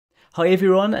Hi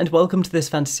everyone and welcome to this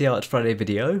Fantasy Art Friday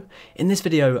video. In this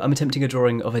video I'm attempting a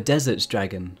drawing of a desert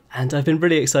dragon, and I've been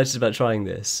really excited about trying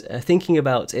this, thinking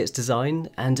about its design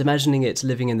and imagining it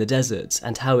living in the desert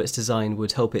and how its design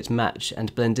would help it match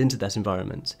and blend into that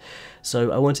environment.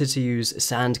 So I wanted to use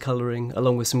sand colouring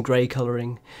along with some grey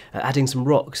colouring, adding some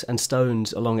rocks and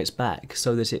stones along its back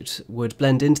so that it would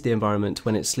blend into the environment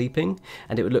when it's sleeping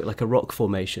and it would look like a rock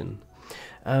formation.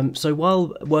 So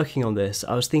while working on this,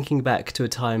 I was thinking back to a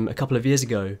time a couple of years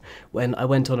ago when I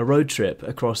went on a road trip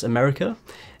across America,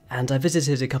 and I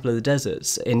visited a couple of the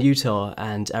deserts in Utah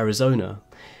and Arizona.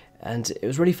 And it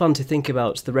was really fun to think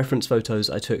about the reference photos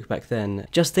I took back then,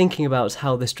 just thinking about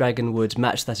how this dragon would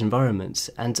match that environment,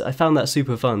 and I found that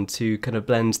super fun to kind of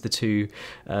blend the two,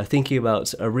 thinking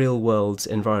about a real world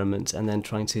environment and then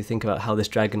trying to think about how this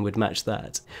dragon would match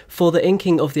that. For the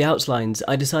inking of the outlines,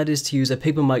 I decided to use a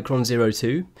Paper Micron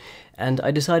 02, and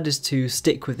I decided to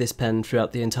stick with this pen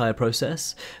throughout the entire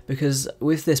process, because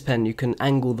with this pen you can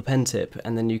angle the pen tip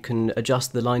and then you can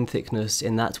adjust the line thickness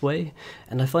in that way,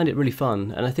 and I find it really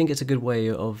fun, and I think it's a good way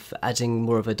of adding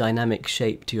more of a dynamic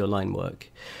shape to your line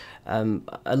work.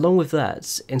 Along with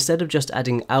that, instead of just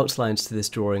adding outlines to this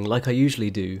drawing like I usually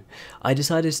do, I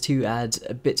decided to add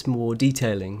a bit more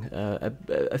detailing,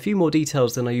 a few more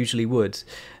details than I usually would.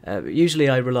 Usually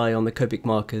I rely on the Copic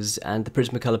Markers and the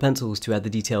Prismacolor pencils to add the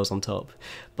details on top,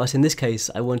 but in this case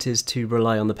I wanted to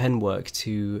rely on the pen work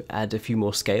to add a few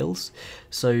more scales.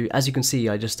 So as you can see,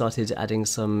 I just started adding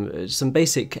some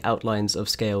basic outlines of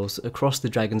scales across the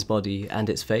dragon's body and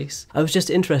its face. I was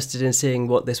just interested in seeing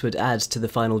what this would add to the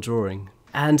final drawing.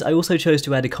 And I also chose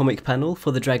to add a comic panel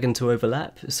for the dragon to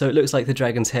overlap, so it looks like the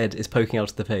dragon's head is poking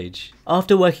out of the page.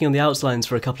 After working on the outlines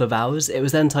for a couple of hours, it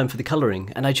was then time for the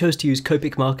colouring, and I chose to use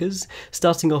Copic Markers,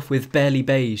 starting off with Barely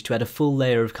Beige to add a full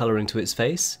layer of colouring to its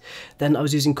face. Then I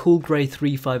was using Cool Grey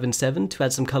 3, 5 and 7 to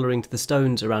add some colouring to the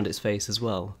stones around its face as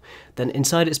well. Then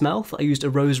inside its mouth I used a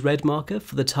Rose Red marker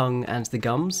for the tongue and the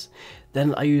gums.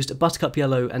 Then I used Buttercup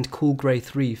Yellow and Cool Grey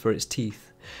 3 for its teeth.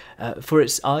 For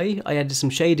its eye, I added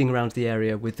some shading around the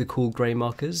area with the Cool Grey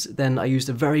markers, then I used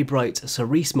a very bright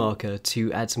cerise marker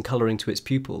to add some colouring to its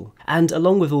pupil. And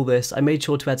along with all this, I made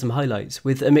sure to add some highlights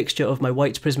with a mixture of my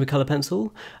white Prismacolor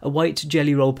pencil, a white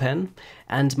GellyRoll pen,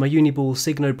 and my Uniball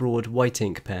Signo Broad white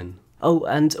ink pen. Oh,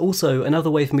 and also another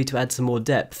way for me to add some more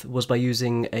depth was by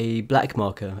using a black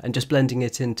marker and just blending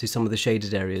it into some of the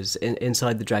shaded areas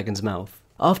inside the dragon's mouth.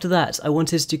 After that, I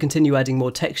wanted to continue adding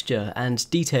more texture and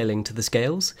detailing to the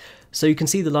scales, so you can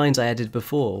see the lines I added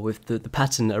before with the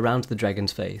pattern around the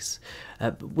dragon's face.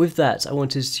 With that, I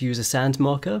wanted to use a sand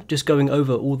marker, just going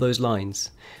over all those lines.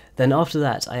 Then after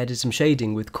that, I added some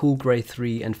shading with Cool Grey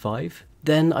 3 and 5.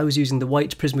 Then I was using the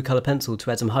white Prismacolor pencil to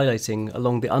add some highlighting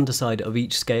along the underside of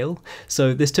each scale,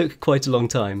 so this took quite a long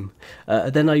time.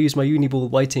 Then I used my Uniball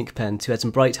white ink pen to add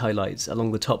some bright highlights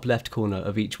along the top left corner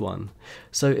of each one.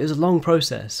 So it was a long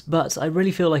process, but I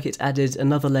really feel like it added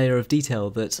another layer of detail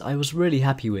that I was really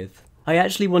happy with. I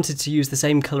actually wanted to use the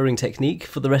same colouring technique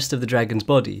for the rest of the dragon's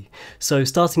body, so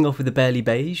starting off with the Barely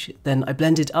Beige, then I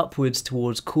blended upwards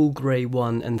towards Cool Grey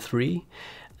 1 and 3,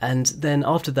 and then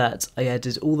after that I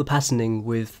added all the patterning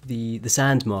with the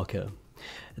sand marker.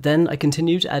 Then I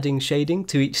continued adding shading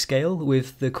to each scale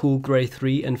with the Cool Grey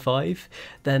 3 and 5,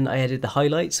 then I added the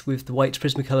highlights with the white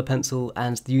Prismacolor pencil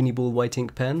and the Uniball white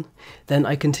ink pen, then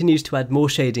I continued to add more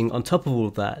shading on top of all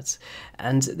of that,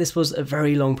 and this was a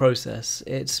very long process.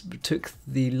 It took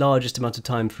the largest amount of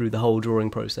time through the whole drawing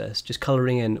process, just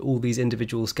colouring in all these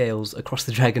individual scales across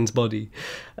the dragon's body.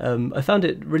 I found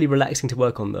it really relaxing to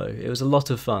work on though. It was a lot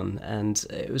of fun, and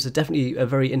it was definitely a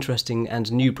very interesting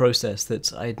and new process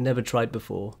that I had never tried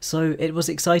before. So it was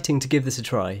exciting to give this a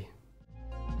try.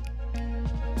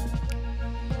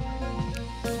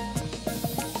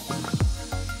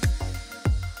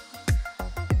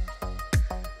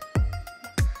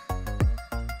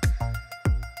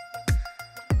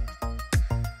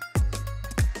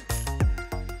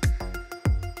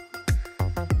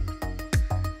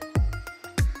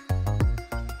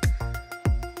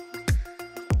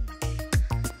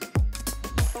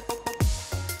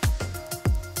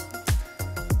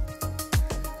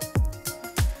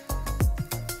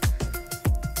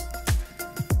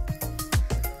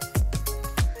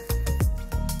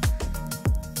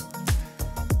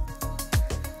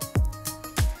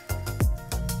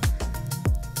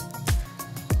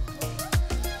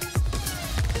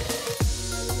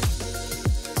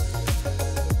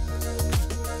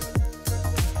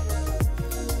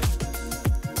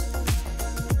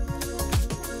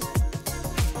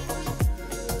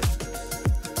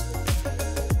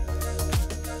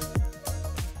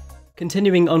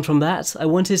 Continuing on from that, I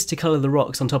wanted to colour the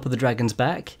rocks on top of the dragon's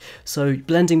back, so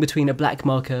blending between a black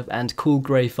marker and cool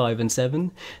grey 5 and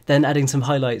 7, then adding some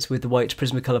highlights with the white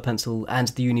Prismacolor pencil and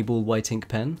the Uniball white ink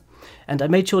pen. And I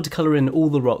made sure to colour in all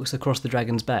the rocks across the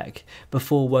dragon's back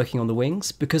before working on the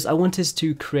wings, because I wanted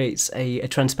to create a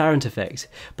transparent effect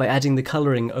by adding the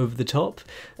colouring over the top,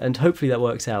 and hopefully that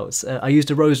works out. I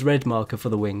used a rose red marker for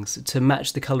the wings to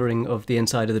match the colouring of the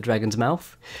inside of the dragon's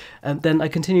mouth. Then I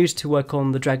continued to work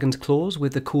on the dragon's claws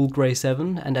with the cool grey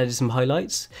 7 and added some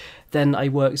highlights. Then I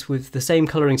worked with the same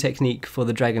colouring technique for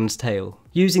the dragon's tail,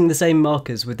 using the same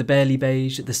markers with the barely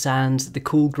beige, the sand, the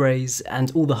cool greys and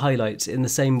all the highlights in the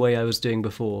same way I was doing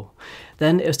before.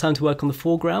 Then it was time to work on the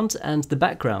foreground and the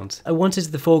background. I wanted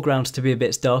the foreground to be a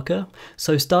bit darker,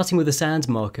 so starting with a sand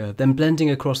marker, then blending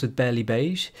across with barely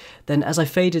beige. Then as I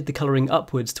faded the colouring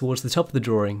upwards towards the top of the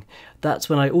drawing, that's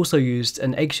when I also used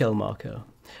an eggshell marker.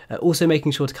 Also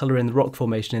making sure to colour in the rock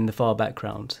formation in the far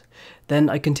background. Then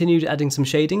I continued adding some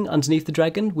shading underneath the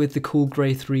dragon with the cool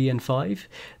grey 3 and 5.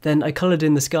 Then I coloured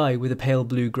in the sky with a pale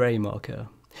blue grey marker.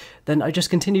 Then I just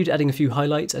continued adding a few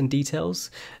highlights and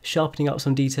details, sharpening up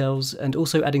some details and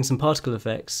also adding some particle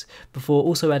effects, before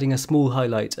also adding a small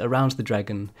highlight around the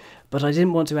dragon. But I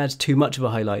didn't want to add too much of a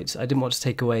highlight, I didn't want to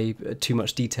take away too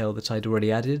much detail that I'd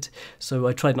already added, so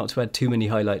I tried not to add too many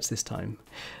highlights this time.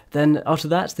 Then after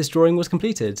that, this drawing was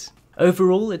completed.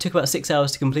 Overall, it took about 6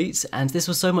 hours to complete, and this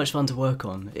was so much fun to work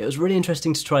on. It was really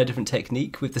interesting to try a different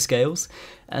technique with the scales,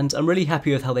 and I'm really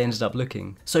happy with how they ended up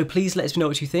looking. So please let me know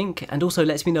what you think, and also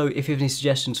let me know if you have any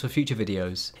suggestions for future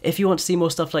videos. If you want to see more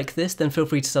stuff like this, then feel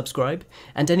free to subscribe,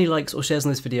 and any likes or shares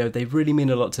on this video, they really mean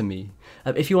a lot to me.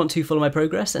 If you want to follow my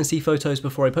progress and see photos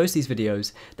before I post these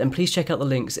videos, then please check out the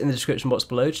links in the description box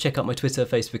below to check out my Twitter,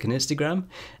 Facebook and Instagram.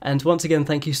 And once again,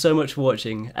 thank you so much for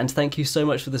watching, and thank you so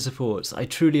much for the support. I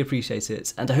truly appreciate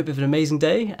it, and I hope you have an amazing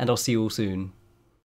day, and I'll see you all soon.